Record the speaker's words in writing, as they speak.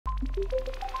This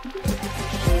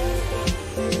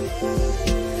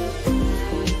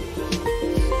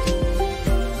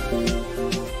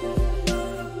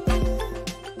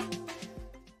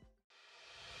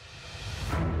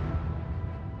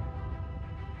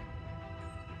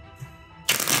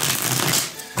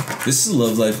is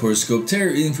Love Life Horoscope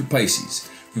Tarot reading for Pisces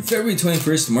from February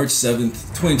 21st to March 7th,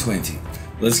 2020.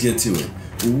 Let's get to it.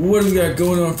 What do we got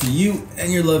going on for you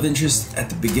and your love interest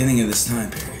at the beginning of this time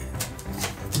period?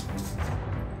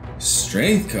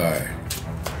 Strength card.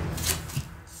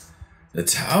 The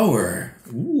Tower.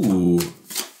 Ooh.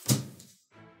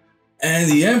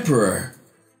 And the Emperor.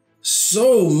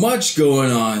 So much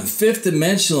going on. Fifth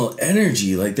dimensional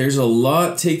energy. Like there's a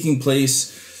lot taking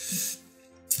place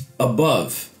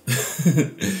above.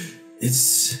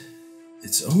 It's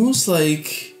almost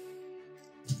like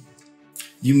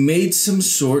you made some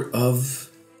sort of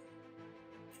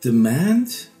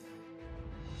demand.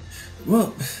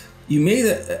 Well, you made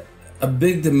a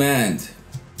big demand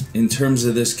in terms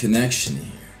of this connection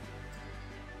here.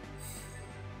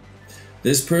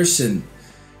 This person,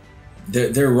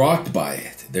 they're rocked by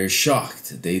it. They're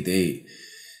shocked.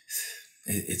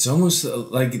 It's almost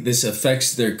like this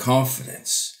affects their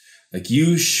confidence. Like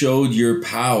you showed your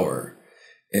power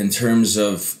in terms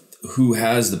of who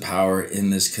has the power in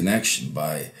this connection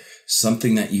by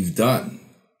something that you've done.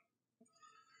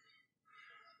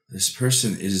 This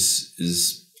person is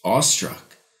awestruck.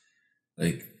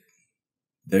 Like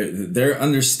their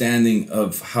understanding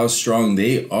of how strong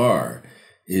they are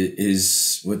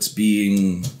is what's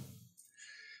being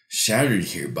shattered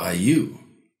here by you.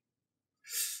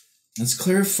 Let's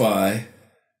clarify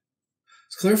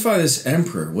this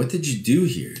Emperor. What did you do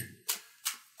here?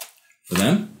 For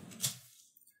them?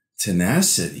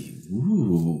 Tenacity.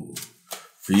 Ooh.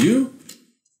 For you?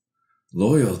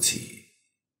 Loyalty.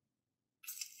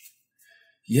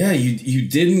 Yeah, you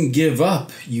didn't give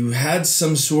up. You had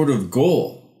some sort of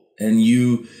goal. And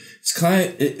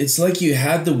it's like you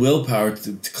had the willpower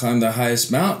to climb the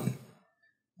highest mountain.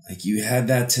 Like you had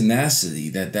that tenacity,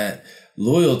 that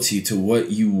loyalty to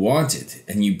what you wanted,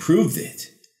 and you proved it.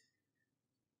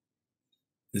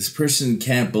 This person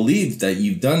can't believe that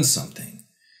you've done something.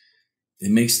 It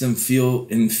makes them feel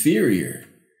inferior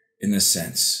in a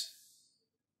sense.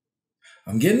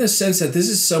 I'm getting the sense that this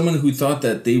is someone who thought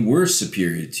that they were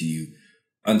superior to you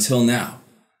until now.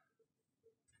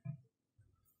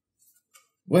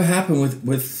 What happened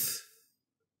with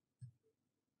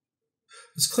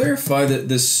let's clarify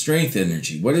this strength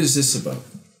energy. What is this about?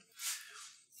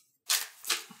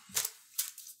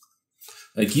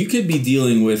 Like you could be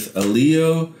dealing with a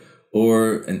Leo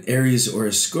or an Aries or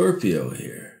a Scorpio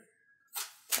here.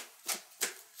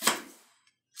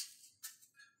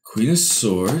 Queen of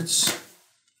Swords.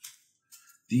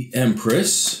 The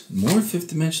Empress. More fifth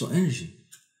dimensional energy.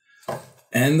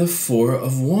 And the Four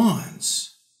of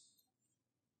Wands.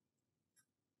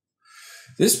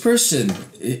 This person,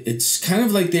 it's kind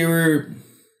of like they were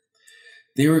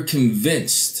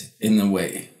convinced in a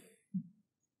way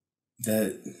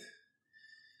that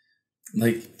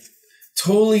like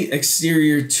totally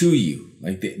exterior to you,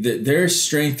 like their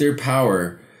strength, their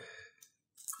power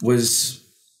was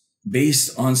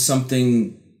based on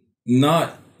something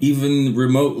not even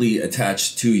remotely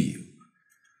attached to you.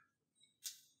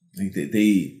 Like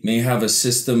they may have a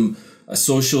system, a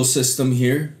social system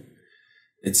here.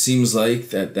 It seems like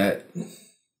that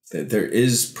there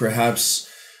is perhaps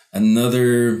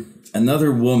another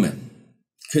woman,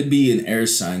 could be an air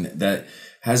sign that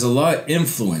has a lot of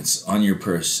influence on your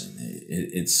person.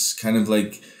 It's kind of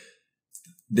like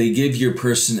they give your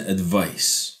person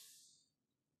advice.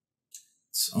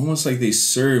 It's almost like they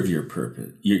serve your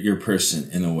person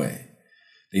in a way.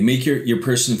 They make your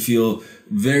person feel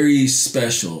very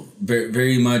special, very,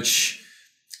 very much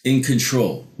in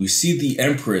control. We see the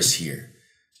Empress here,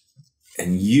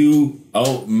 and you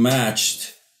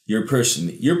outmatched your person.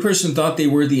 Your person thought they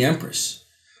were the Empress.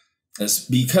 That's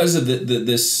because of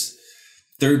this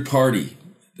third party,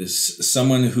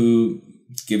 someone who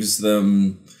gives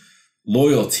them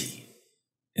loyalty,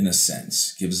 in a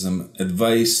sense, gives them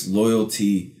advice,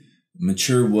 loyalty,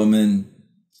 mature woman.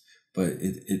 But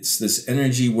it's this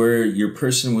energy where your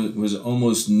person was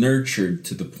almost nurtured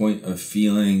to the point of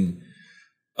feeling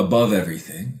above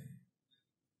everything.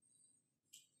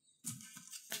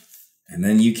 And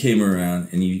then you came around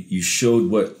and you showed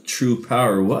what true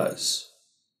power was.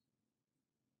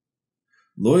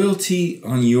 Loyalty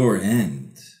on your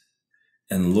end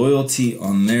and loyalty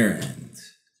on their end.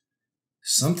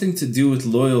 Something to do with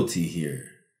loyalty here.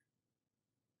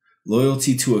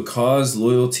 Loyalty to a cause,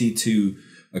 loyalty to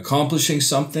accomplishing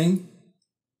something.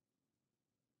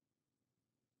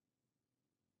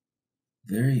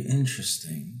 Very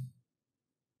interesting.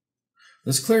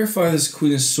 Let's clarify this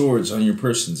Queen of Swords on your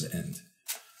person's end.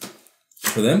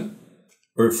 For them,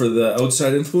 or for the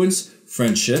outside influence,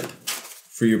 friendship.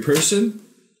 For your person,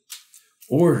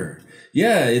 order.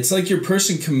 Yeah, it's like your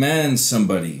person commands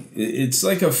somebody. It's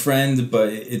like a friend, but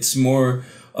it's more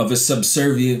of a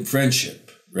subservient friendship,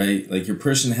 right? Like your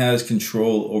person has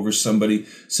control over somebody.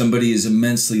 Somebody is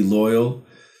immensely loyal.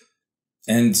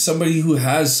 And somebody who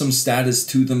has some status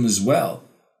to them as well.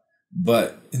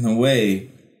 But in a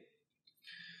way,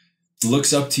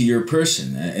 looks up to your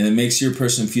person. And it makes your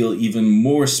person feel even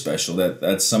more special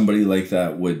that somebody like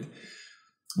that would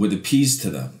appease to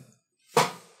them.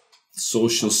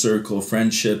 Social circle,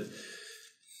 friendship.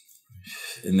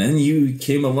 And then you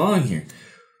came along here.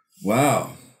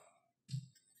 Wow.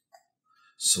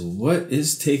 So what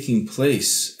is taking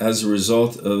place as a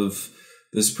result of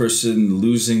this person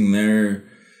losing their,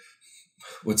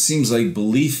 what seems like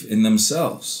belief in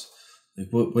themselves? Like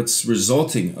what's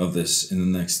resulting of this in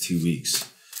the next 2 weeks?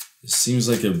 It seems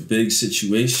like a big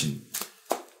situation.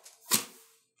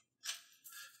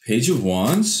 Page of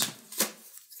Wands.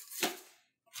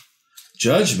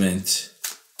 Judgment.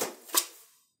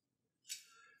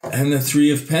 And the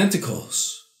Three of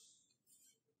Pentacles.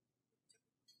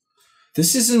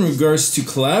 This is in regards to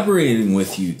collaborating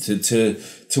with you,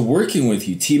 to working with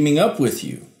you, teaming up with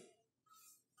you.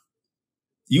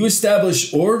 You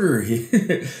establish order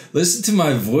here. Listen to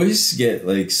my voice get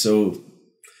like so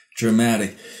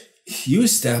dramatic. You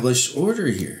established order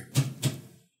here.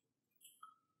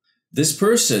 This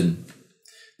person,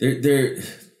 they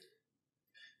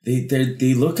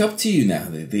look up to you now.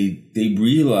 They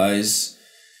realize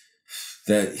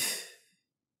that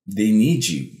they need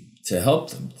you to help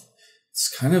them. It's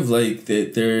kind of like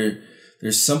that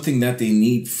there's something that they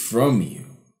need from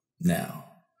you now.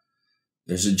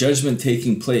 There's a judgment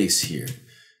taking place here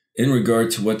in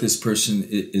regard to what this person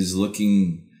is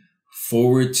looking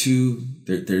forward to,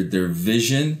 their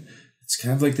vision. It's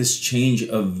kind of like this change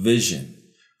of vision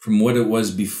from what it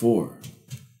was before.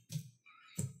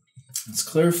 Let's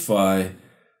clarify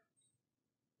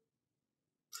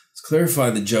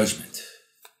the judgment.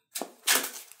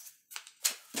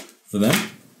 For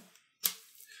them,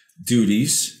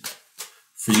 duties.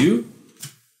 For you,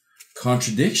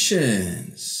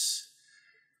 contradictions.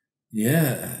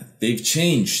 Yeah, they've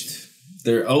changed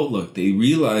their outlook. They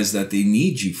realize that they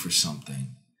need you for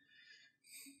something.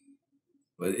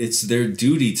 But it's their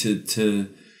duty to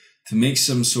make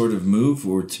some sort of move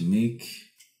or to make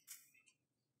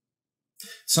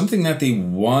something that they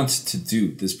want to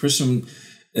do. This person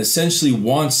essentially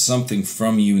wants something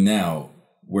from you now,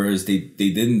 whereas they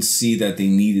didn't see that they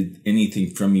needed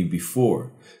anything from you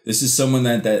before. This is someone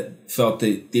that felt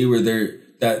that they were there,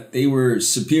 that they were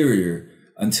superior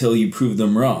until you proved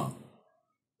them wrong.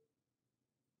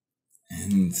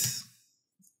 And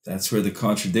that's where the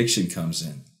contradiction comes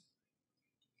in.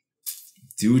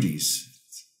 Duties.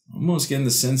 Almost getting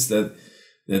the sense that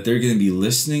they're going to be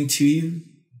listening to you.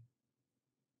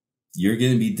 You're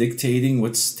going to be dictating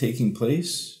what's taking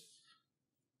place.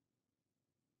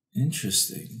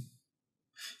 Interesting.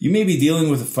 You may be dealing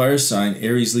with a fire sign,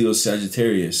 Aries, Leo,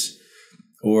 Sagittarius,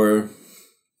 or,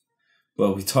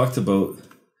 well, we talked about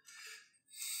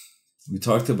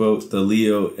the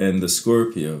Leo and the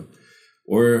Scorpio,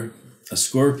 or a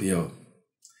Scorpio.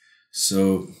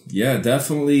 So yeah,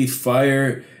 definitely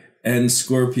fire and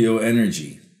Scorpio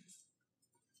energy.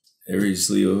 Aries,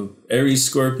 Leo, Aries,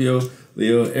 Scorpio,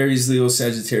 Leo, Aries, Leo,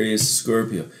 Sagittarius,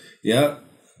 Scorpio. Yeah,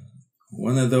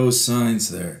 one of those signs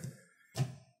there.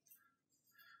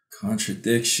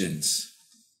 Contradictions.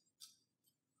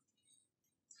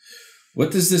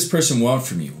 What does this person want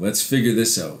from you? Let's figure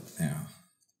this out now.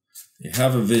 You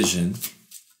have a vision.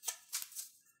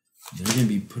 They're going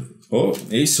to be put... Oh,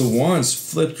 Ace of Wands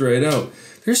flipped right out.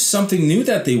 There's something new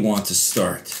that they want to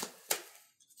start.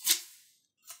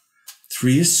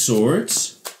 Three of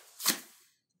Swords.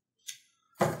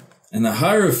 And the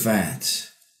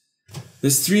Hierophant.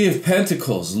 This Three of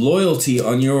Pentacles. Loyalty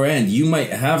on your end. You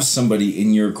might have somebody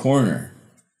in your corner.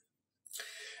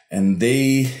 And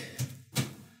they...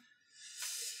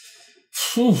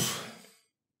 Whew.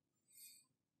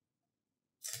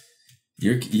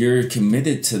 You're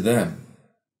committed to them.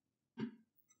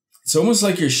 It's almost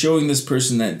like you're showing this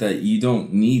person that you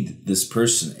don't need this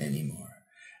person anymore.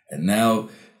 And now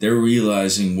they're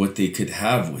realizing what they could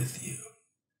have with you.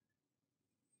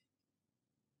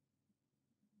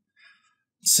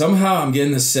 Somehow I'm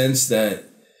getting the sense that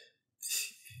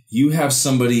you have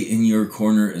somebody in your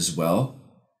corner as well.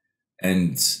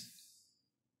 And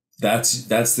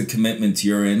That's the commitment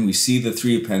you're in. We see the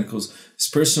Three of Pentacles. This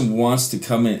person wants to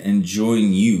come in and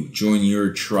join you, join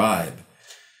your tribe.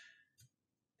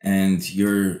 And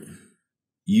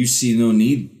you see no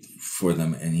need for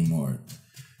them anymore.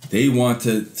 They want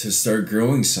to start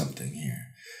growing something here.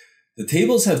 The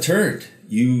tables have turned.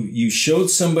 You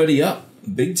showed somebody up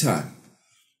big time.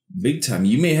 Big time.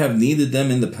 You may have needed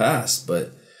them in the past,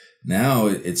 but now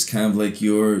it's kind of like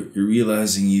you're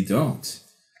realizing you don't.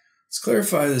 Let's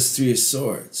clarify this Three of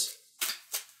Swords.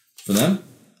 For them,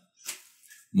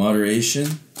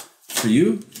 moderation. For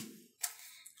you,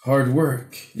 hard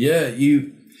work. Yeah,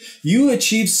 you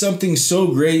achieved something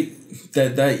so great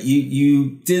that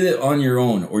you did it on your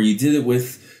own, or you did it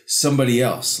with somebody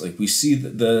else. Like we see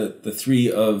the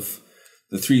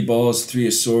three balls, Three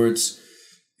of Swords.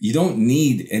 You don't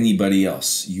need anybody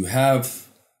else. You have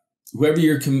whoever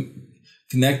you're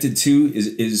connected to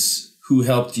is who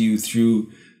helped you through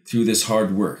this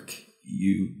hard work.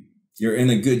 You're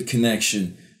in a good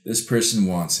connection. This person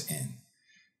wants in.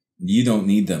 You don't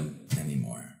need them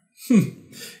anymore.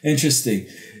 Interesting.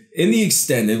 In the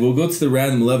extended, we'll go to the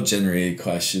random love generated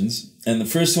questions. And the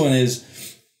first one is,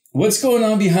 what's going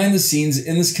on behind the scenes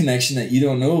in this connection that you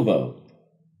don't know about?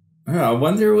 I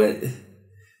wonder what the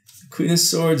Queen of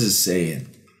Swords is saying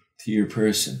to your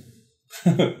person.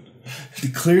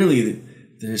 Clearly,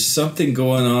 there's something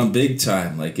going on big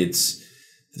time. Like it's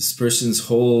this person's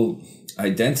whole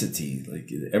identity. Like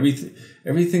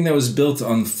everything that was built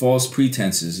on false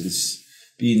pretenses is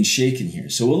being shaken here.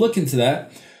 So we'll look into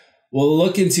that. We'll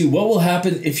look into what will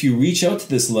happen if you reach out to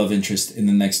this love interest in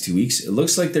the next 2 weeks. It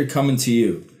looks like they're coming to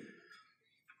you.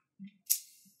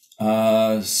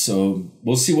 So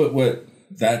we'll see what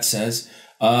that says.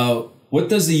 What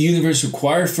does the universe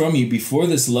require from you before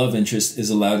this love interest is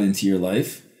allowed into your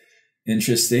life?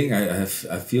 Interesting. I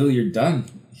feel you're done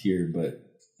here, but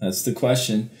that's the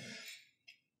question.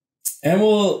 And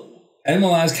we'll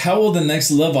ask, how will the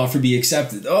next love offer be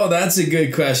accepted? Oh, that's a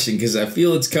good question, because I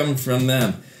feel it's coming from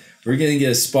them. We're going to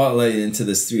get a spotlight into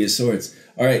this Three of Swords.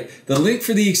 All right, the link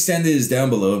for the extended is down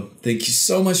below. Thank you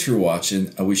so much for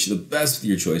watching. I wish you the best with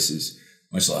your choices.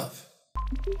 Much love.